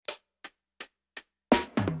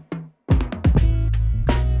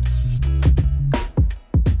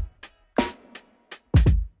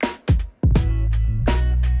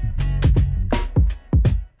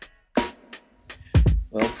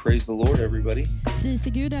Praise the Lord, everybody. Prise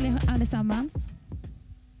Gud allesammans.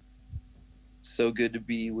 So good to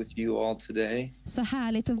be with you all today. Så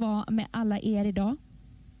härligt att vara med alla er idag.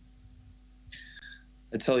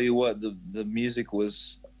 I tell you what, the music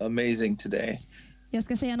was amazing today. Jag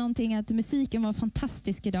ska säga någonting att musiken var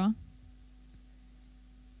fantastisk idag.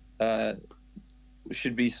 We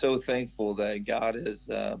should be so thankful that God has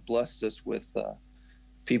blessed us with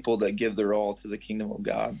people that give their all to the kingdom of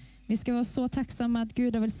God. Vi ska vara så tacksamma att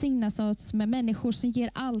Gud har välsignat oss med människor som ger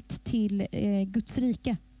allt till Guds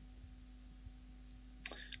rike.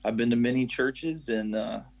 I've been to many churches and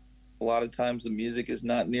a lot of times the music is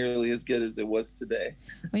not nearly as good as it was today.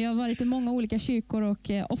 Och jag har varit i många olika kyrkor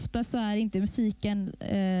och ofta så är inte musiken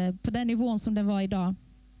på den nivån som den var idag.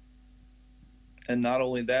 And not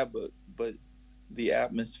only that, but the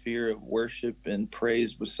atmosphere of worship and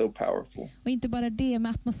praise was so powerful. Och inte bara det, med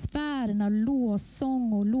atmosfären av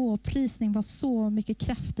lovsång och lovprisning var så mycket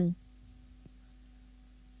kraft i.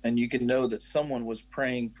 And you can know that someone was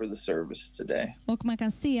praying for the service today. Och man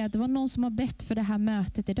kan se att det var någon som har bett för det här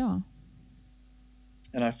mötet idag.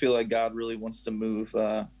 And I feel like God really wants to move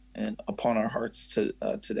upon our hearts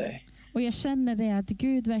today. Och jag känner det att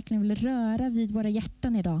Gud verkligen vill röra vid våra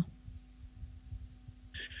hjärtan idag.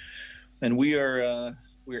 And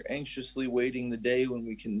we're anxiously waiting the day when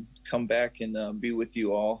we can come back and be with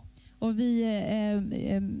you all. Och vi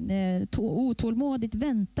otålmodigt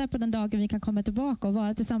väntar på den dagen vi kan komma tillbaka och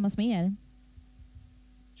vara tillsammans med er.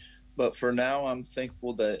 But for now I'm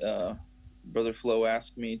thankful that Brother Flo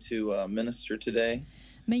asked me to minister today.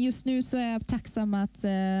 Men just nu så är jag tacksam att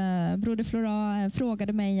Broder Flora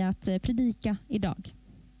frågade mig att predika idag.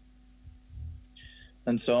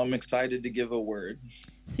 And so I'm excited to give a word.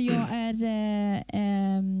 Så jag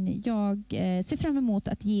ser fram emot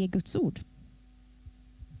att ge Guds ord.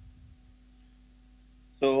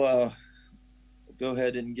 So go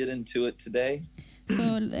ahead and get into it today.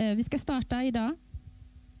 Så vi ska starta idag.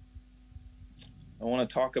 I want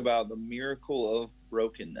to talk about the miracle of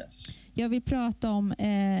brokenness. Jag vill prata om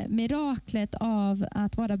miraklet av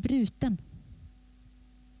att vara bruten.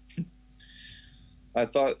 I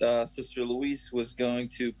thought Sister Louise was going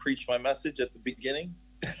to preach my message at the beginning.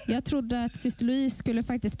 Jag trodde att Syster Louise skulle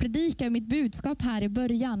faktiskt predika mitt budskap här i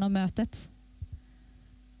början av mötet.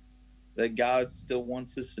 That God still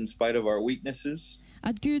wants us in spite of our weaknesses.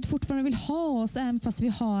 Att Gud fortfarande vill ha oss även fast vi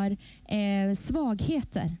har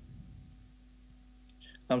svagheter.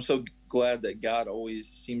 I'm so glad that God always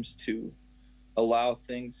seems to allow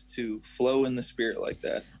things to flow in the spirit like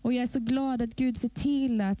that. Och jag är så glad att Gud ser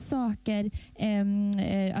till att saker,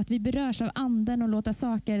 att vi berörs av anden och låter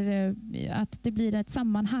saker, att det blir ett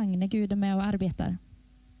sammanhang när Gud är med och arbetar.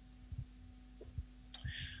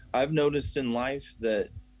 I've noticed in life that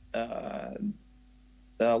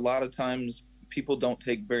a lot of times people don't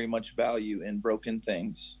take very much value in broken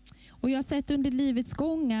things. Och jag har sett under livets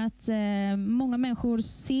gång att många människor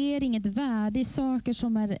ser inget värde i saker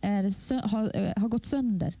som har gått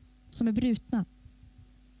sönder, som är brutna.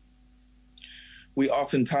 We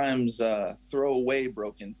oftentimes throw away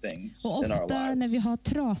broken things Och in our ofta när lives. vi har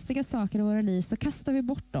trasiga saker i våra liv så kastar vi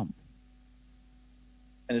bort dem.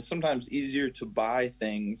 And it's sometimes easier to buy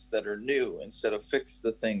things that are new instead of fix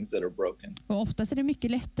the things that are broken. Och ofta är det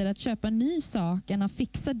mycket lättare att köpa en ny sak än att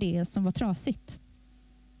fixa det som var trasigt.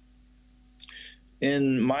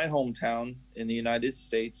 In my hometown in the United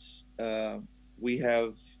States, we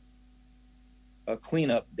have a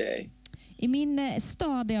cleanup day. I min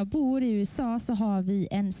stad där jag bor i USA så har vi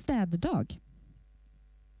en städdag.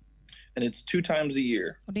 And it's 2 times a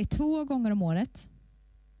year. Och det är 2 gånger om året.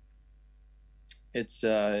 It's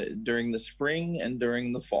during the spring and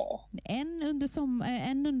during the fall. En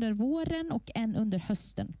under våren och en under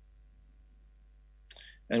hösten.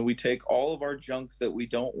 And we take all of our junk that we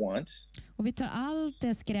don't want. Och vi tar allt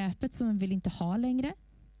det skräpet som vi vill inte ha längre.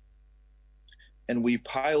 And we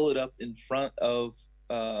pile it up in front of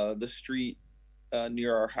the street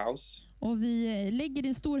near our house. Och vi lägger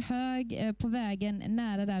en stor hög på vägen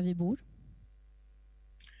nära där vi bor.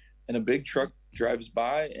 And a big truck drives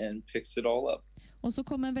by and picks it all up. Och så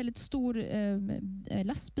kommer en väldigt stor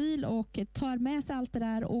lastbil och tar med sig allt det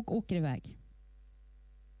där och åker iväg.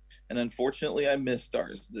 And unfortunately I missed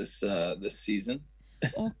ours this season.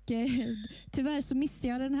 Och tyvärr så missade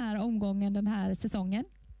jag den här omgången, den här säsongen.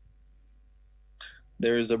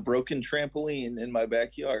 There is a broken trampoline in my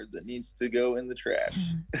backyard that needs to go in the trash.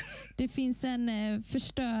 Det finns en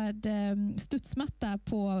förstörd studsmatta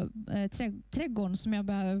på trädgården som jag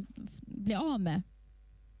behöver bli av med.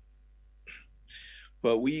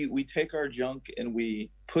 But we take our junk and we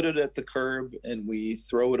put it at the curb and we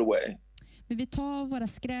throw it away. Men vi tar våra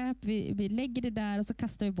skräp, vi lägger det där och så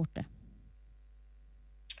kastar vi bort det.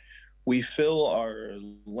 We fill our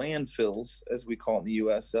landfills, as we call it in the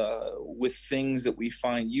US, with things that we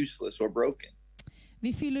find useless or broken.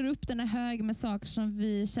 Vi fyller upp den här högen med saker som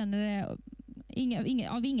vi känner är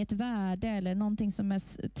av inget värde eller någonting som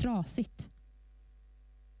är trasigt.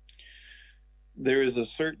 There is a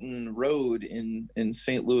certain road in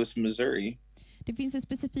St. Louis, Missouri. Det finns en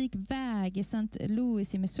specifik väg i St.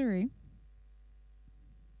 Louis i Missouri.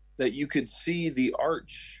 That you could see the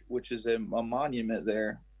arch, which is a monument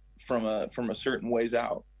there, from a certain ways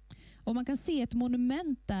out. Och man kan se ett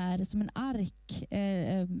monument där som en ark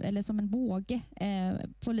eller som en båge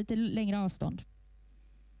på lite längre avstånd.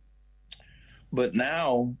 But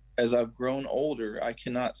now, as I've grown older, I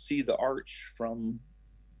cannot see the arch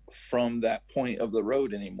from that point of the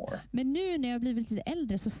road anymore. Men nu när jag blivit lite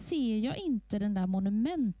äldre så ser jag inte den där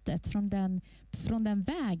monumentet från den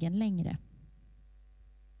vägen längre.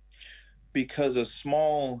 Because a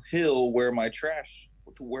small hill where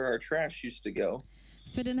our trash used to go.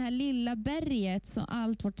 För den här lilla berget som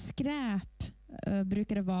allt vårt skräp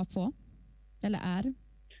brukade vara på, eller är,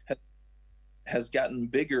 has gotten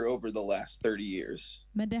bigger over the last 30 years.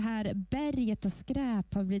 Men det här berget av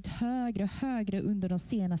skräp har blivit högre och högre under de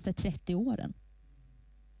senaste 30 åren.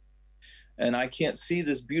 And I can't see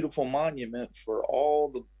this beautiful monument for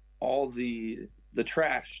all the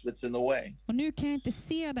trash that's in the way. Och nu kan jag inte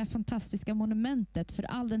se det fantastiska monumentet för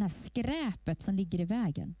all den här skräpet som ligger i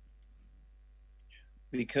vägen.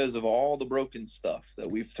 Because of all the broken stuff that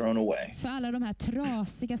we've thrown away. För alla de här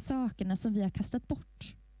trasiga sakerna som vi har kastat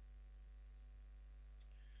bort.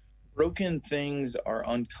 Broken things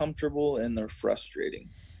are uncomfortable and they're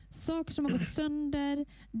frustrating. Saker som har gått sönder,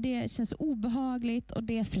 det känns obehagligt och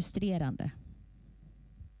det är frustrerande.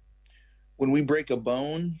 When we break a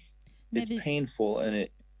bone, it's painful and it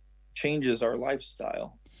changes our lifestyle.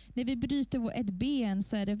 När vi bryter ett ben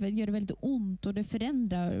så gör det väldigt ont och det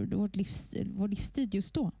förändrar vår livsstil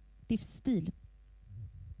just då. Livsstil.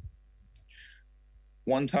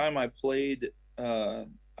 One time I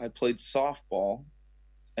played softball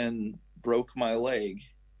and broke my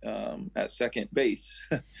leg at second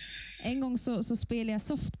base. En gång så spelade jag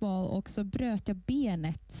softball och så bröt jag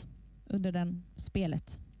benet under den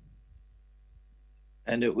spelet.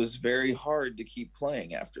 And it was very hard to keep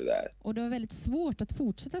playing after that. Och det var väldigt svårt att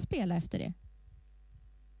fortsätta spela efter det.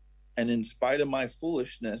 And in spite of my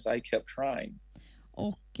foolishness, I kept trying.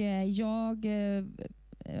 Och jag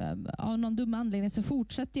av någon dum anledning så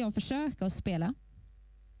fortsatte jag försöka att spela.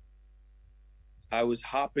 I was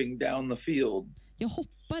hopping down the field. Jag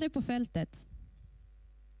hoppade på fältet.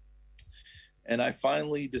 And I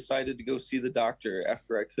finally decided to go see the doctor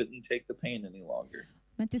after I couldn't take the pain any longer.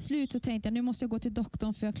 Men till slut så tänkte jag nu måste jag gå till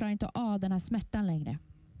doktorn för jag klarar inte av den här smärtan längre.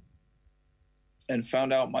 And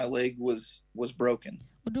found out my leg was broken.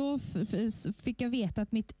 Och då fick jag veta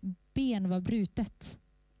att mitt ben var brutet.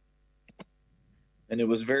 And it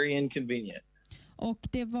was very inconvenient. Och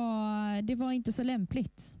det var inte så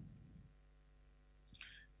lämpligt.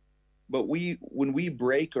 But when we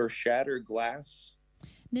break or shatter glass,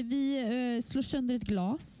 när vi slår sönder ett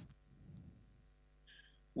glas,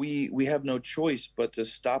 we have no choice but to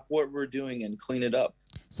stop what we're doing and clean it up.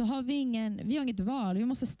 Så har vi har inget val. Vi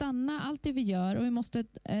måste stanna allt det vi gör och vi måste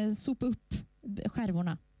sopa upp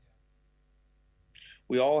skärvorna.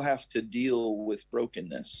 We all have to deal with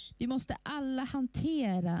brokenness. Vi måste alla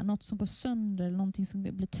hantera något som går sönder eller någonting som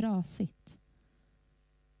blir trasigt.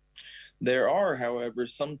 There are, however,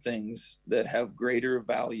 some things that have greater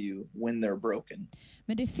value when they're broken.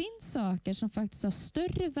 Men det finns saker som faktiskt har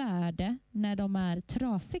större värde när de är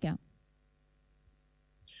trasiga.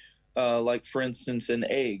 Like for instance, an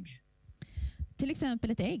egg. Till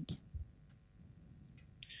exempel ett ägg.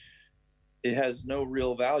 It has no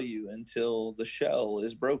real value until the shell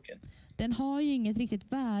is broken. Den har ju inget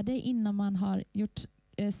riktigt värde innan man har gjort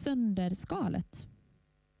sönder skalet.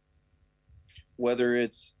 Whether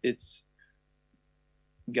it's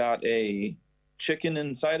got a chicken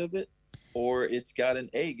inside of it or it's got an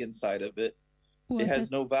egg inside of it, it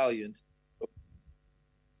has no value.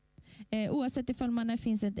 Oavsett ifall det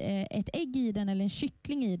finns ett ägg i den eller en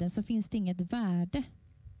kyckling i den så finns det inget värde.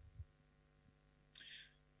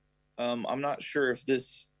 I'm not sure if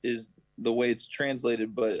this is the way it's translated,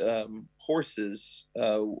 but horses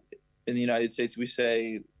in the United States, we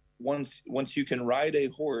say once you can ride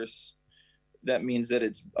a horse, that means that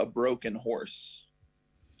it's a broken horse.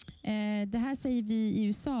 Det här säger vi i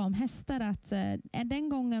USA om hästar att den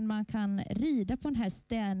gången man kan rida på en häst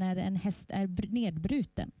det är när en häst är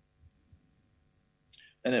nedbruten.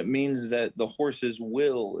 And it means that the horse's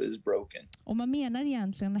will is broken. Och man menar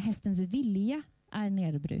egentligen att hästens vilja är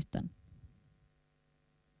nedbruten.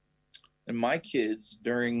 And my kids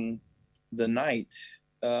during the night,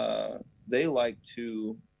 they like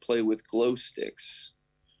to play with glow sticks.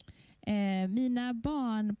 Mina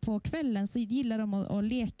barn på kvällen så gillar de att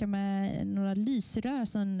leka med några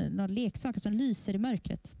lysrör, några leksaker som lyser i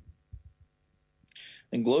mörkret.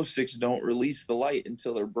 And glow sticks don't release the light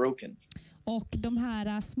until they're broken. Och de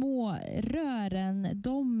här små rören,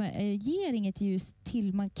 de ger inget ljus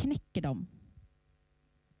till man knäcker dem.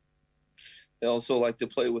 They also like to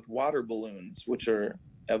play with water balloons, which are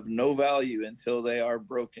have no value until they are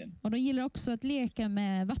broken. Och de gillar också att leka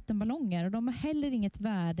med vattenballonger och de har heller inget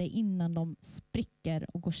värde innan de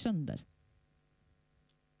spricker och går sönder.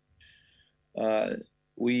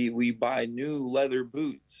 We buy new leather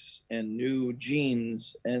boots and new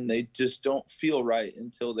jeans, and they just don't feel right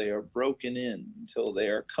until they are broken in, until they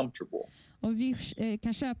are comfortable. Och vi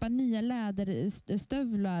kan köpa nya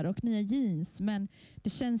läderstövlar och nya jeans, men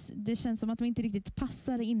det känns som att de inte riktigt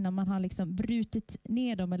passar innan man har liksom brutit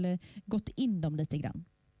ner dem eller gått in dem lite grann.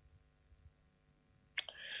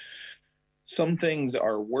 Some things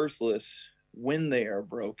are worthless when they are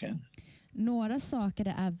broken. Några saker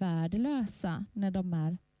är värdelösa när de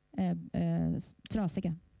är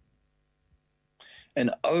trasiga. And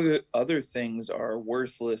other things are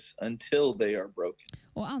worthless until they are broken.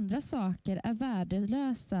 Och andra saker är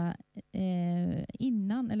värdelösa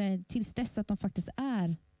innan eller tills dess att de faktiskt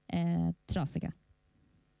är trasiga.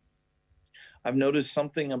 I've noticed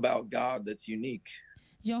something about God that's unique.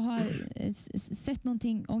 Jag har sett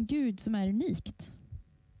någonting om Gud som är unikt.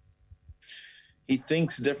 He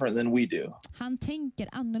thinks different than we do. Han tänker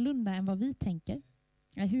annorlunda än vad vi tänker.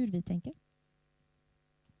 Hur vi tänker.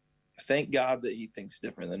 Thank God that he thinks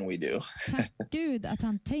different than we do. Tack Gud att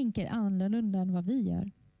han tänker annorlunda än vad vi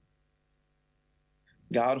gör.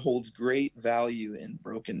 God holds great value in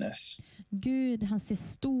brokenness. Gud, han ser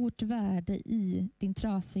stort värde i din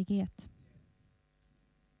trasighet.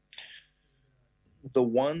 The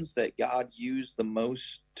ones that God used the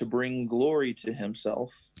most to bring glory to himself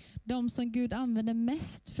De som Gud använder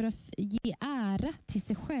mest för att ge ära till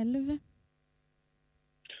sig själv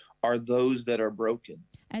are those that are broken.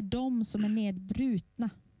 är de som är nedbrutna.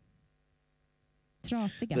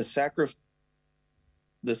 Trasiga.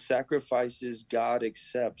 The sacrifices God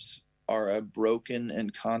accepts are a broken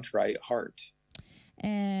and contrite heart.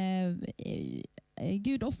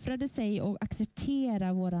 Gud offrade sig och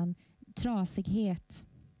accepterar våran trasighet.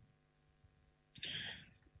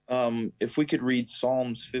 If we could read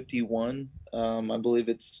Psalms 51, I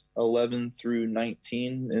believe it's 11 through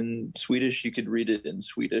 19 in Swedish. You could read it in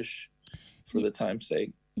Swedish for the time's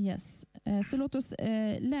sake. Yes. Så låt oss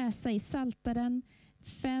läsa i Psaltaren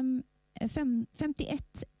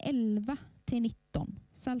 51, 11 till 19.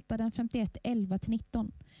 Psaltaren 51, 11 till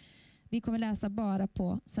 19. Vi kommer läsa bara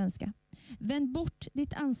på svenska. Vänd bort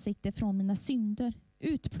ditt ansikte från mina synder.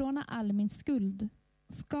 Utplåna all min skuld.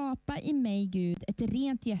 Skapa i mig, Gud, ett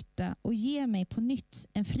rent hjärta och ge mig på nytt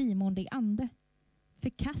en frimodig ande.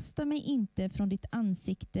 Förkasta mig inte från ditt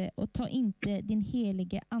ansikte och ta inte din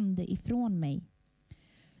helige ande ifrån mig.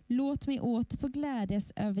 Låt mig åter få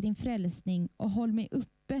glädjas över din frälsning och håll mig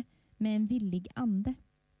uppe med en villig ande.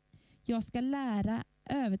 Jag ska lära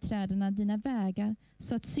överträdarna dina vägar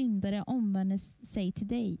så att syndare omvänder sig till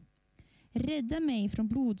dig. Rädda mig från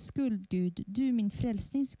blodskuld, Gud, du min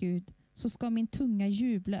frälsningsgud, så ska min tunga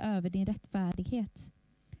jubla över din rättfärdighet.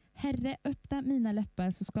 Herre, öppna mina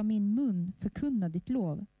läppar så ska min mun förkunna ditt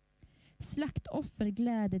lov. Slaktoffer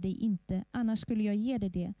gläder dig inte, annars skulle jag ge dig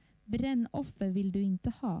det. Brännoffer vill du inte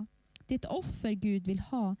ha. Det offer Gud vill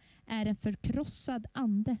ha är en förkrossad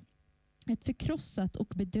ande. Ett förkrossat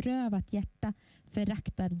och bedrövat hjärta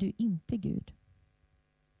föraktar du inte, Gud.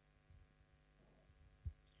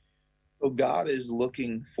 So God is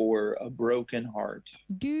looking for a broken heart.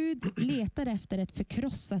 Gud letar efter ett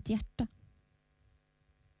förkrossat hjärta.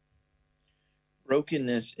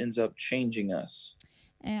 Brokenness ends up changing us.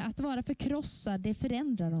 Att vara förkrossad, det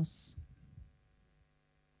förändrar oss.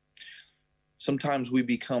 Sometimes we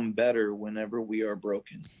become better whenever we are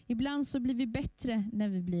broken. Ibland så blir vi bättre när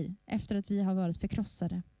vi blir efter att vi har varit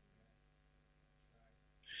förkrossade.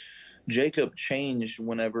 Jacob changed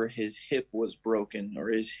whenever his hip was broken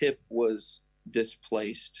or his hip was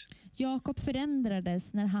displaced. Jakob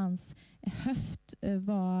förändrades när hans höft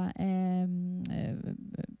var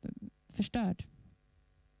förstörd.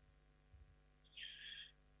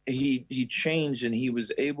 He changed and he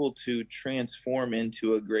was able to transform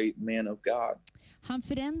into a great man of God. Han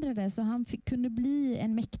förändrades och han kunde bli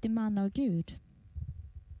en mäktig man av Gud.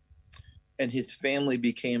 and his family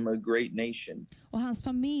became a great nation. Och hans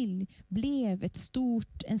familj blev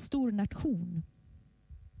en stor nation.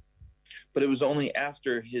 But it was only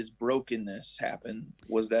after his brokenness happened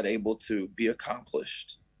was that able to be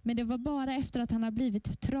accomplished. Men det var bara efter att han har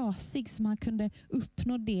blivit trasig som han kunde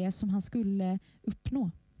uppnå det som han skulle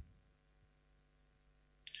uppnå.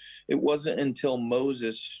 It wasn't until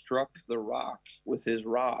Moses struck the rock with his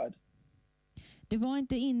rod Det var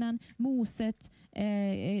inte innan Moset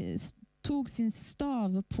slog sin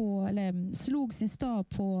stav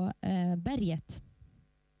på berget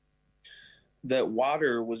that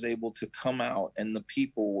water was able to come out and the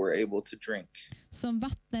people were able to drink. som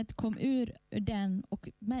vattnet kom ur den och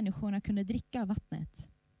människorna kunde dricka vattnet.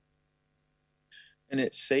 And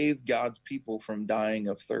it saved God's people from dying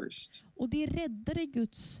of thirst. Och det räddade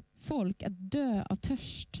Guds folk att dö av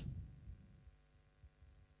törst.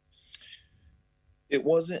 It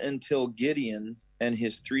wasn't until Gideon and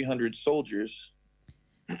his 300 soldiers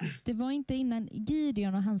Det var inte innan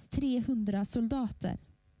Gideon och hans 300 soldater.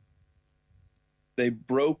 they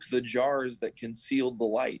broke the jars that concealed the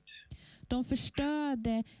light. De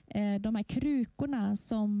förstörde de här krukorna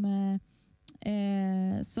som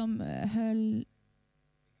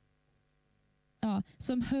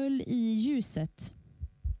höll i ljuset.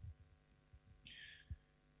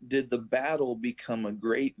 Did the battle become a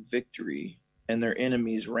great victory and their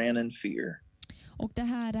enemies ran in fear? Och det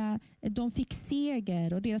här, de fick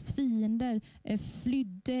seger och deras fiender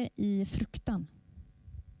flydde i fruktan.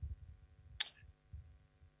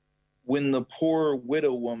 When the poor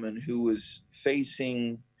widow woman who was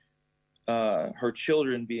facing her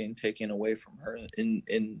children being taken away from her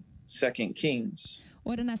in 2 Kings,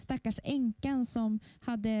 Och den här stackars änkan som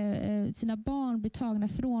hade sina barn blivit tagna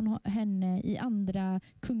från henne i andra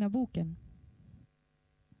kungaboken.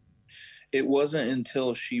 it wasn't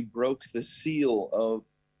until she broke the seal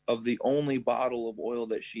of the only bottle of oil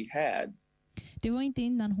that she had Det var inte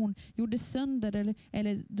innan hon gjorde sönder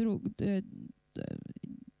eller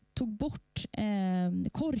tog bort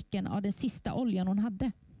korken av den sista oljan hon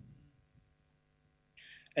hade.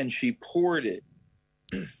 and she poured it.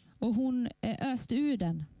 Och hon öste ur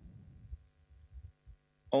den.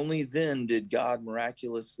 Only then did God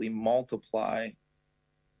miraculously multiply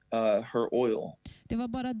her oil. Det var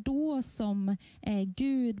bara då som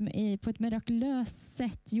Gud på ett mirakulöst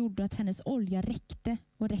sätt gjorde att hennes olja räckte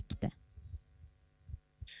och räckte.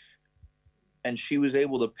 And she was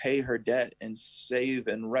able to pay her debt and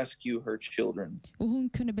save and rescue her children. Och hon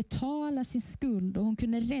kunde betala sin skuld och hon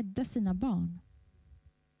kunde rädda sina barn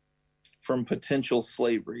From potential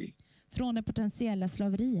slavery. från det potentiella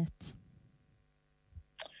slaveriet.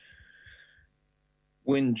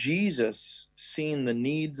 When Jesus seen the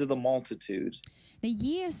needs of the multitude, När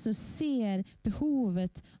Jesus ser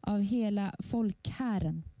behovet av hela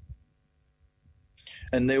folkhären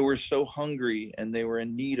and they were so hungry and they were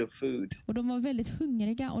in need of food, och de var väldigt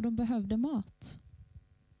hungriga och de behövde mat.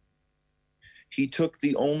 he took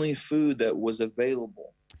the only food that was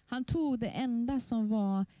available. Han tog det enda som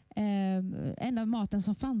var enda maten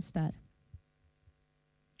som fanns där.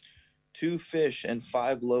 2 fish and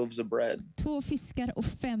 5 loaves of bread. 2 fiskar och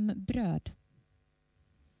 5 bröd.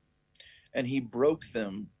 And he broke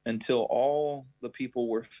them until all the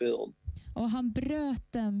people were filled. Och han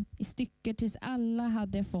bröt dem i stycken tills alla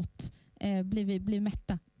hade fått bli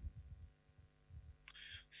mätta.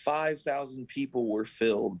 5,000 people were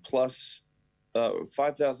filled, plus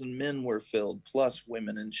 5,000 men were filled, plus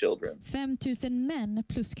women and children. 5000 män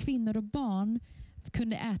plus kvinnor och barn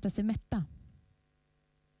kunde äta sig mätta.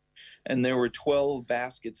 And there were 12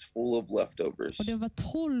 baskets full of leftovers. Och det var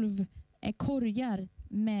 12 korgar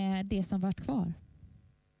med det som var kvar.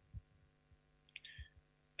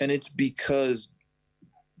 And it's because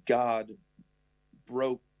God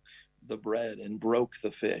broke the bread and broke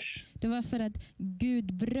the fish. Det var för att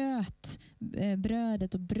Gud bröt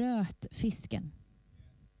brödet och bröt fisken.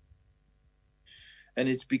 And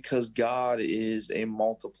it's because God is a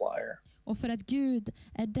multiplier. Och för att Gud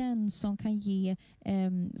är den som kan ge,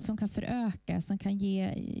 som kan föröka, som kan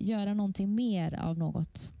göra någonting mer av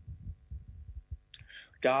något.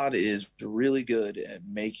 God is really good at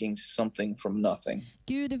making something from nothing.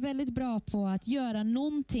 Gud är väldigt bra på att göra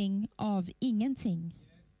någonting av ingenting.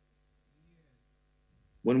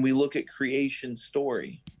 When we look at creation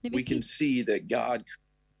story, När we can see that God created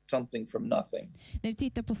something from nothing. När vi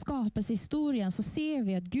tittar på skapelsehistorien så ser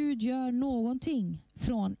vi att Gud gör någonting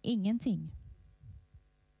från ingenting.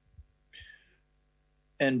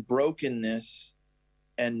 And brokenness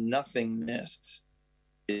and nothingness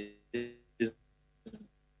is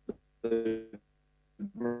the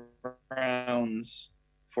grounds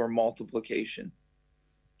for multiplication.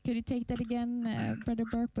 Could you take that again, Brother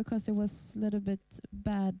Burke, because it was a little bit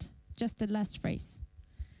bad. Just the last phrase.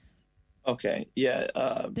 Okay, yeah.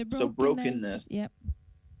 So brokenness Yep.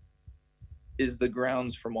 is the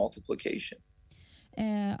grounds for multiplication.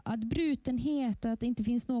 Att brutenhet, att det inte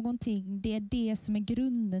finns någonting, det är det som är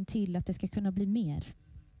grunden till att det ska kunna bli mer.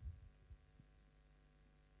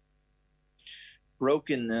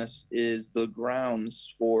 Brokenness is the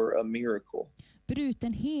grounds for a miracle.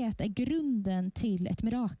 Brutenhet är grunden till ett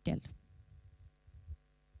mirakel.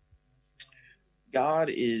 God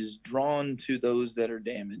is drawn to those that are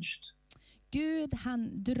damaged. Gud,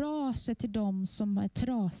 han drar sig till dem som är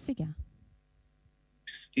trasiga.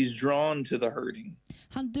 He's drawn to the hurting.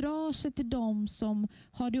 Han drar sig till dem som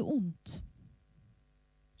har det ont.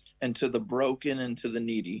 And to the broken and to the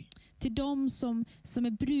needy. Till dem som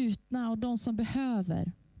är brutna och de som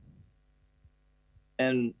behöver.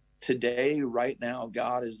 And today, right now,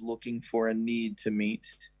 God is looking for a need to meet.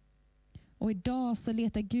 Och idag så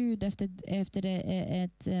letar Gud efter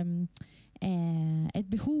ett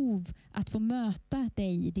behov att få möta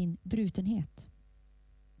dig i din brutenhet.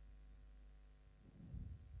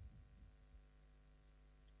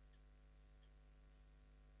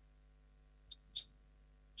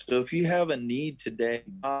 So if you have a need today,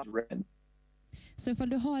 God's ready. Så ifall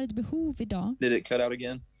du har ett behov idag. Did it cut out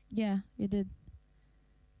again? Yeah, it did.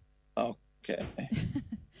 Okay.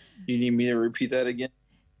 You need me to repeat that again?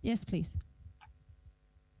 Yes, please.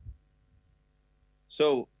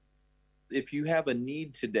 So if you have a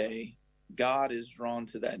need today, God is drawn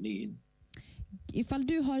to that need. Ifall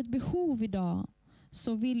du har ett behov idag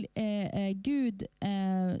så vill Gud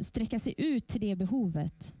sträcka sig ut till det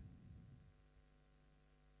behovet.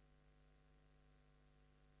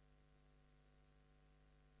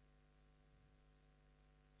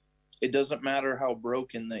 It doesn't matter how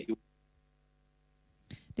broken that you.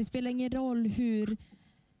 Det spelar ingen roll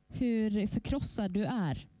hur förkrossad du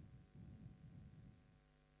är.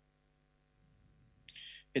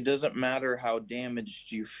 It doesn't matter how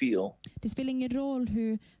damaged you feel. Det spelar ingen roll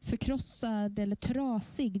hur förkrossad eller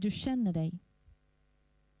trasig du känner dig.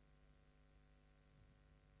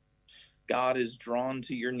 God is drawn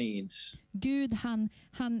to your needs. Gud han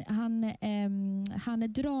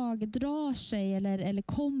drar sig eller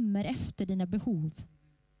kommer efter dina behov.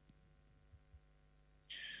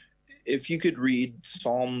 If you could read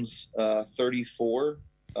Psalms 34,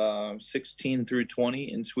 16 through 20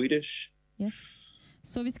 in Swedish. Yes.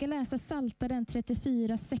 Så vi ska läsa Psaltaren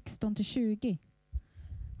 34, 16-20.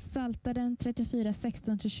 Psaltaren 34,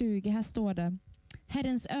 16-20. Här står det: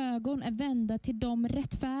 Herrens ögon är vända till de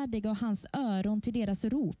rättfärdiga och hans öron till deras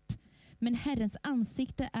rop. Men Herrens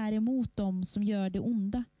ansikte är emot dem som gör det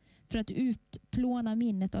onda, för att utplåna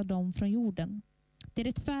minnet av dem från jorden. De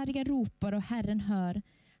rättfärdiga ropar och Herren hör.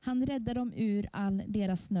 Han räddar dem ur all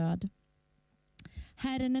deras nöd.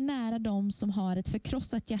 Herren är nära dem som har ett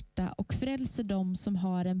förkrossat hjärta och frälser dem som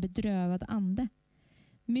har en bedrövad ande.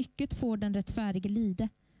 Mycket får den rättfärdige lida,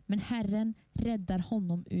 men Herren räddar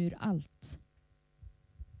honom ur allt.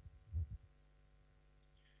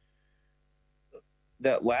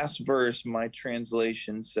 That last verse, my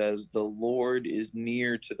translation says, the Lord is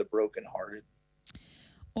near to the brokenhearted.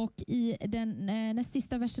 Och i den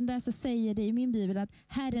sista versen där så säger det i min bibel att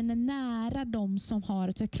Herren är nära dem som har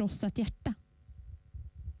ett förkrossat hjärta.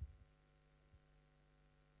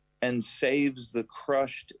 And saves the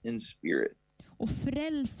crushed in spirit. Och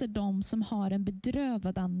frälser dem som har en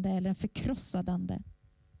bedrövad ande eller en förkrossad ande.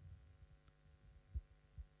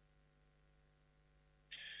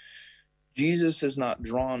 Jesus is not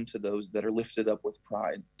drawn to those that are lifted up with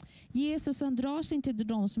pride. Jesus han drar sig inte till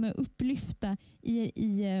de som är upplyfta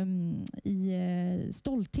i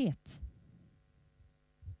stolthet.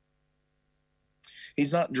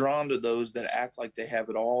 He's not drawn to those that act like they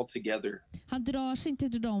have it all together. Han drar sig inte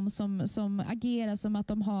till de som agerar som att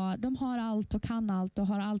de har allt och kan allt och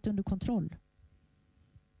har allt under kontroll.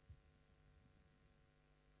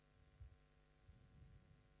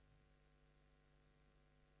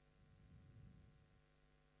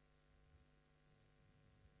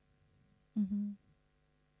 Mm-hmm.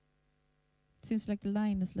 Seems like the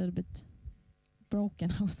line is a little bit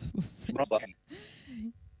broken.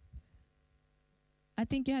 I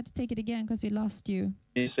think you had to take it again because we lost you.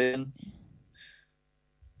 You saying?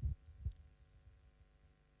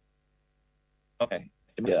 Okay,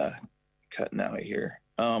 yeah, cutting out here.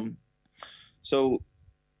 So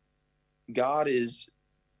God is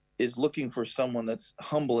looking for someone that's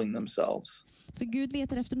humbling themselves. Så Gud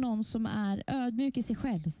letar efter någon som är ödmjuk i sig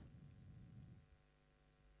själv.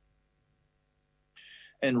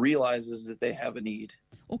 And realizes that they have a need.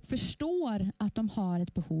 Och förstår att de har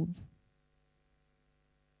ett behov.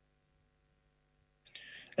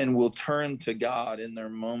 and will turn to God in their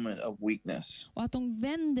moment of weakness. Och att de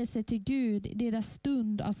vänder sig till Gud i deras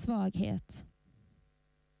stund av svaghet.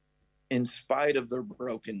 In spite of their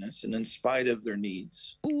brokenness and in spite of their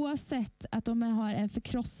needs. Oavsett att de har en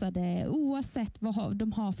förkrossade, oavsett vad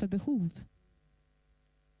de har för behov.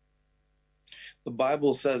 The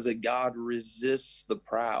Bible says that God resists the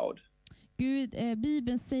proud.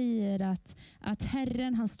 Bibeln säger att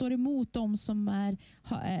Herren, han står emot dem som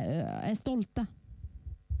är stolta.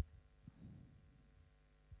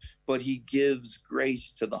 But he gives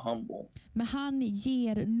grace to the humble. Men han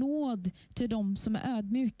ger nåd till dem som är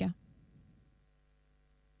ödmjuka.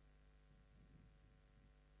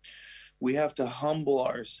 We have to humble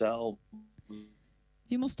ourselves.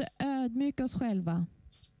 Vi måste ödmjuka oss själva.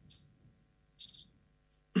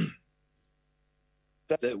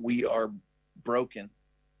 That we are broken.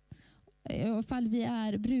 Ifall vi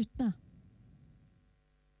är brutna.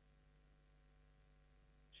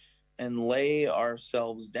 And lay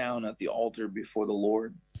ourselves down at the altar before the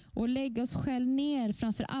Lord. Och lägga oss själv ner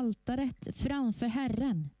framför altaret, framför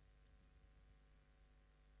Herren.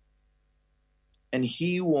 And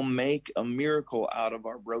he will make a miracle out of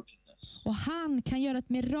our brokenness. Och han kan göra ett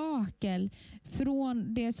mirakel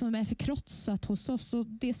från det som är förkrossat hos oss och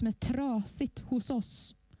det som är trasigt hos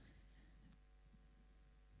oss.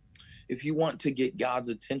 If you want to get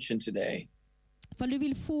God's attention today, För du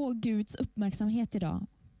vill få Guds uppmärksamhet idag,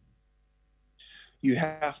 you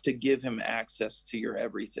have to give him access to your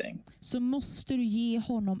everything så måste du ge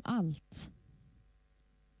honom allt.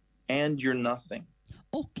 and your nothing.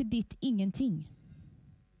 Och ditt ingenting.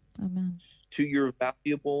 Amen. To your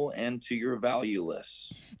valuable and to your valueless.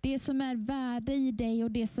 Det som är värde i dig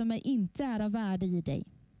och det som inte är av värde i dig.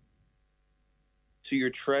 To your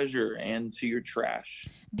treasure and to your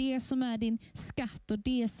trash. Det som är din skatt och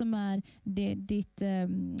det som är ditt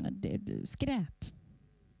skräp.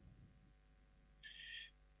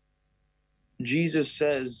 Jesus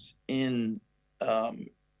says in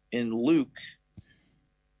Luke,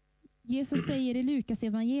 Jesus säger i Lukas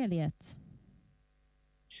evangeliet.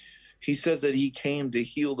 he says that he came to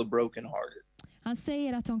heal the brokenhearted. Han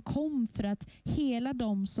säger att han kom för att hela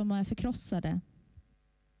dem som är förkrossade.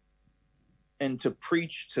 And to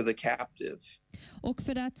preach to the captive. Och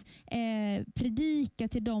för att predika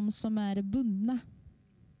till dem som är bundna.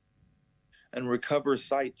 And recover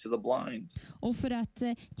sight to the blind. Och för att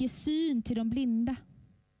ge syn till de blinda.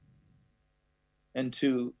 And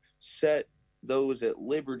to set those at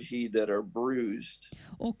liberty that are bruised.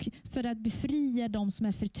 Och för att befria dem som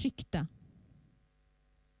är förtryckta.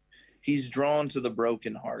 He's drawn to the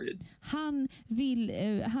brokenhearted. Han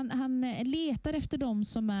letar efter dem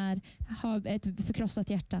som har ett förkrossat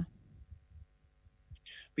hjärta.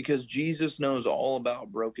 Because Jesus knows all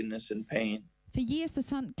about brokenness and pain. För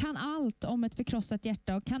Jesus, han kan allt om ett förkrossat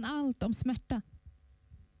hjärta och kan allt om smärta.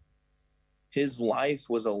 His life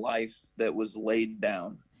was a life that was laid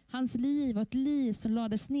down. Hans liv var ett liv som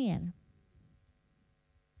lades ner.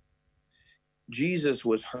 Jesus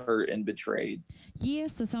was hurt and betrayed.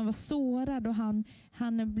 Jesus, han var sårad och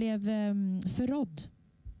han blev förrådd.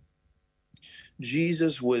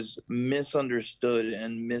 Jesus was misunderstood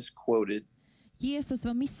and misquoted. Jesus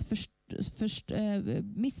var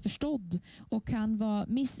missförstådd och han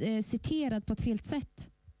var citerad på ett fel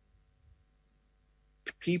sätt.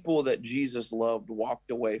 People that Jesus loved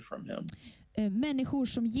walked away from him. Människor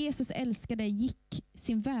som Jesus älskade gick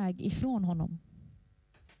sin väg ifrån honom.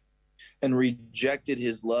 And rejected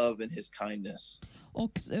his love and his kindness.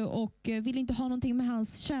 Och ville inte ha någonting med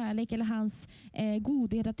hans kärlek eller hans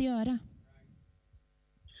godhet att göra.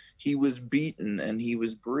 He was beaten and he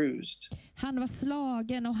was bruised. Han var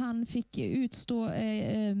slagen och han fick utstå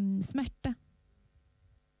smärta.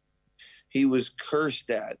 He was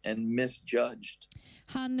cursed at and misjudged.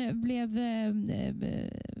 Han blev,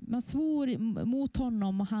 man svor mot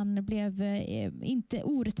honom och han blev inte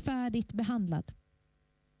orättfärdigt behandlad.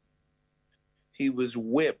 He was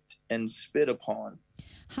whipped and spit upon.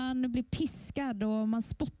 Han blev piskad och man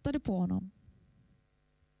spottade på honom.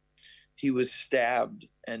 He was stabbed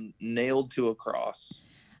and nailed to a cross.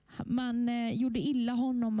 Man gjorde illa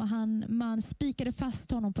honom och man spikade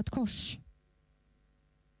fast honom på ett kors.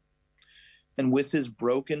 And with his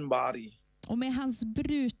broken body, och med hans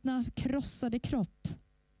brutna, krossade kropp,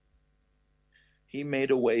 he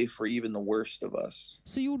made a way for even the worst of us.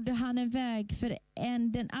 så gjorde han en väg för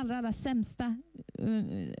den allra sämsta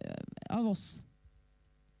av oss.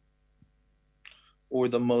 Or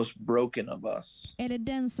the most broken of us. Eller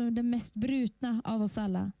den som är den mest brutna av oss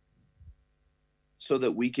alla. So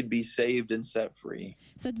that we could be saved and set free.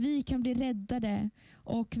 Så att vi kan bli räddade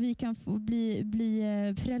och vi kan få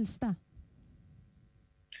bli frälsta.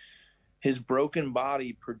 His broken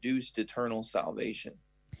body produced eternal salvation.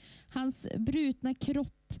 Hans brutna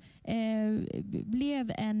kropp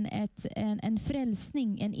blev en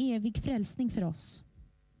frälsning, en evig frälsning för oss.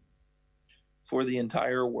 For the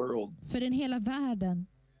entire world. För den hela världen.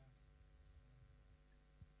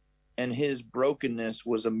 And his brokenness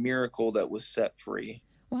was a miracle that was set free.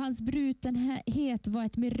 Och hans brutenhet var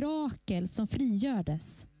ett mirakel som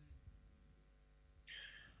frigördes.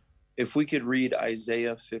 If we could read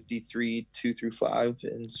Isaiah 53,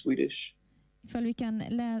 2-5 in Swedish. Ifall vi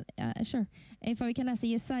kan läsa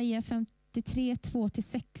Jesaja 53,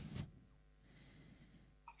 2-6.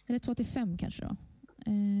 Eller 2-5 kanske då.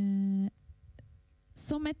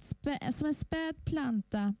 Som en späd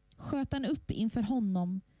planta sköt han upp inför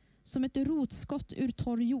honom, som ett rotskott ur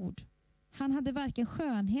torr jord. Han hade varken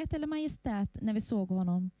skönhet eller majestät när vi såg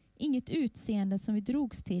honom, inget utseende som vi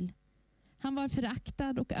drogs till. Han var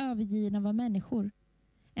föraktad och övergiven av människor,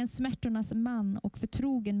 en smärtornas man och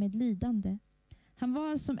förtrogen med lidande. Han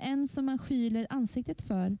var som en som man skyler ansiktet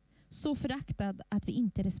för, så föraktad att vi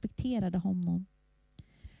inte respekterade honom.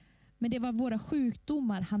 Men det var våra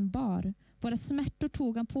sjukdomar han bar, våra smärtor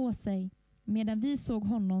tog han på sig, medan vi såg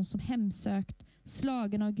honom som hemsökt,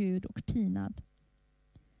 slagen av Gud och pinad.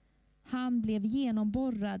 Han blev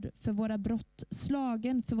genomborrad för våra brott,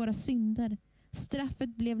 slagen för våra synder.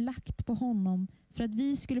 Straffet blev lagt på honom för att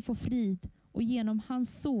vi skulle få frid, och genom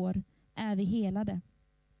hans sår är vi helade.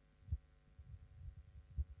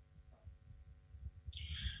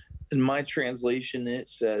 In my translation, it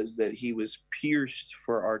says that he was pierced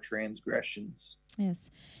for our transgressions.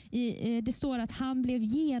 Yes. Det står att han blev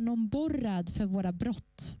genomborrad för våra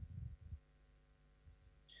brott.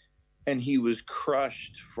 And he was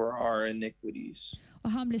crushed for our iniquities.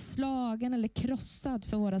 Och han blev slagen eller krossad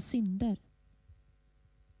för våra synder.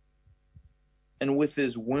 And with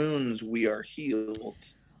his wounds we are healed.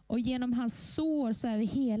 Och genom hans sår så är vi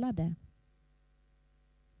helade.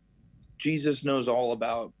 Jesus knows all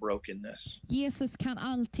about brokenness. Jesus kan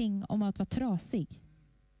allting om att vara trasig.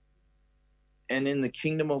 And in the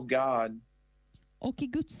kingdom of God, och i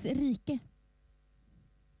Guds rike,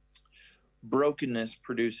 brokenness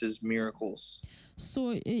produces miracles.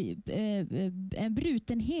 Så en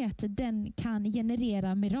brutenhet, den kan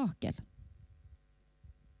generera mirakel.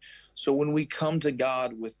 So when we come to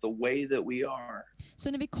God with the way that we are,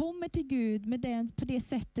 Så när vi kommer till Gud på det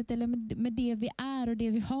sättet, eller med det vi är och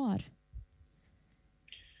det vi har,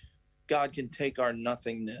 God can take our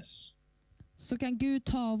nothingness så kan Gud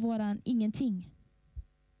ta våran ingenting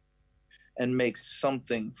and make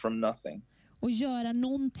something from nothing. och göra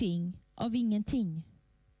någonting av ingenting.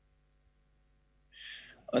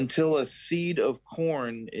 Until a seed of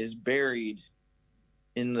corn is buried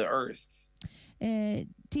in the earth.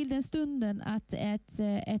 Till den stunden att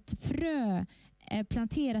ett frö är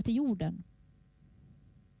planterat i jorden.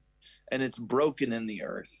 And it's broken in the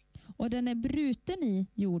earth. Och den är bruten i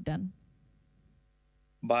jorden.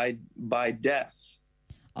 By death.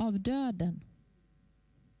 Av döden.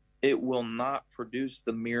 It will not produce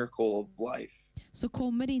the miracle of life. Så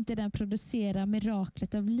kommer inte den producera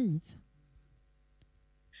miraklet av liv.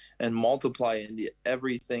 And multiply into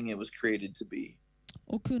everything it was created to be.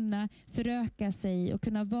 Och kunna föröka sig och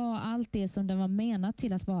kunna vara allt det som den var menad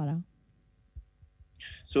till att vara.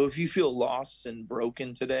 So if you feel lost and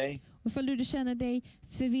broken today, och ifall du känner dig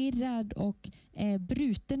förvirrad och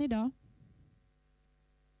bruten idag,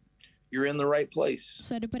 you're in the right place.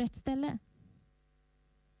 så är du på rätt ställe.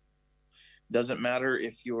 Doesn't matter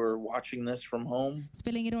if you're watching this from home.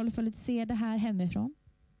 Spelar ingen roll ifall du ser det här hemifrån.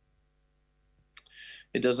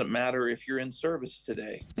 It doesn't matter if you're in service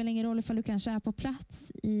today. Spelar ingen roll ifall du kanske är på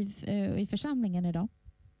plats i församlingen idag.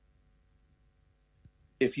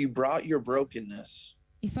 If you brought your brokenness,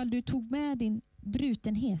 ifall du tog med din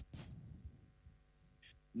brutenhet,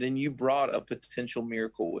 then you brought a potential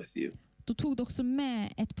miracle with you. Då tog du också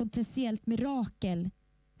med ett potentiellt mirakel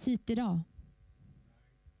hit idag.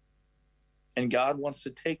 And God wants to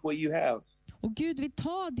take what you have. Och Gud vill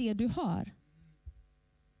ta det du har.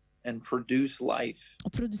 And produce life.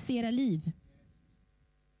 Och producera liv.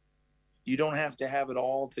 You don't have to have it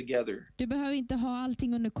all together. Du behöver inte ha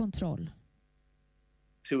allting under kontroll.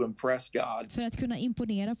 To impress God. För att kunna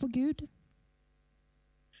imponera på Gud.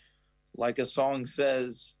 Like a song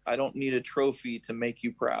says, I don't need a trophy to make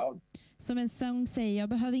you proud. Som en sång säger, jag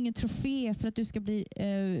behöver ingen trofé för att du ska bli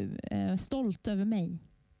stolt över mig.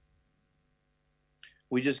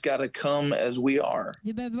 We just got to come as we are.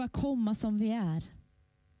 Vi behöver bara komma som vi är.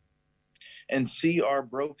 And see our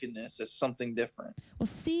brokenness as something different. Och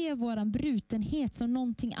se våran brutenhet som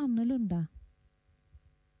någonting annorlunda.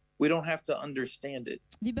 We don't have to understand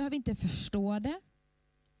it. Vi behöver inte förstå det.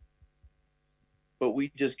 but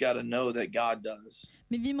we just got to know that God does.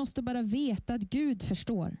 Men vi måste bara veta att Gud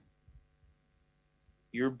förstår.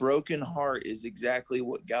 Your broken heart is exactly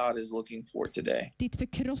what God is looking for today. Ditt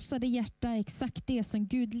förkrossade hjärta är exakt det som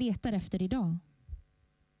Gud letar efter idag.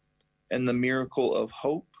 And the miracle of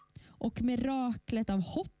hope, Och miraklet av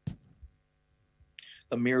hopp,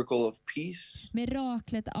 the miracle of peace,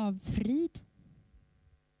 miraklet av frid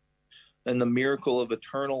and the miracle of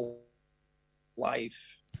eternal life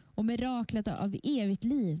och miraklet av evigt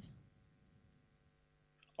liv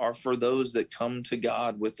are for those that come to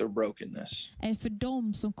God with their brokenness. är för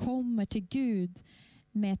dem som kommer till Gud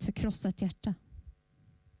med ett förkrossat hjärta.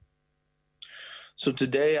 So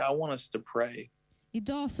today I want us to pray.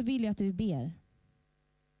 Idag så vill jag att vi ber.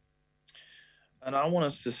 And I want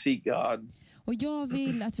us to seek God. Och jag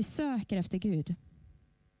vill att vi söker efter Gud.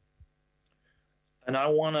 And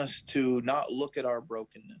I want us to not look at our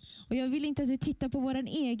brokenness, Och jag vill inte att vi tittar på vår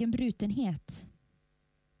egen brutenhet.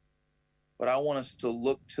 but I want us to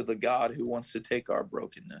look to the God who wants to take our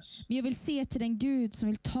brokenness. Men jag vill se till den Gud som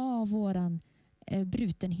vill ta våran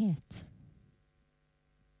brutenhet.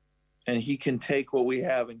 And he can take what we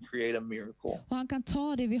have and create a miracle. Och han kan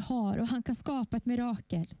ta det vi har och han kan skapa ett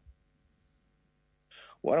mirakel.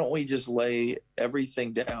 Why don't we just lay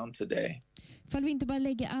everything down today Ifall vi inte bara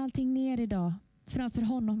lägger allting ner idag, framför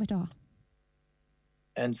honom idag.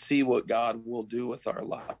 and see what God will do with our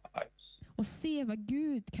lives? Och se vad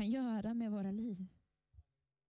Gud kan göra med våra liv.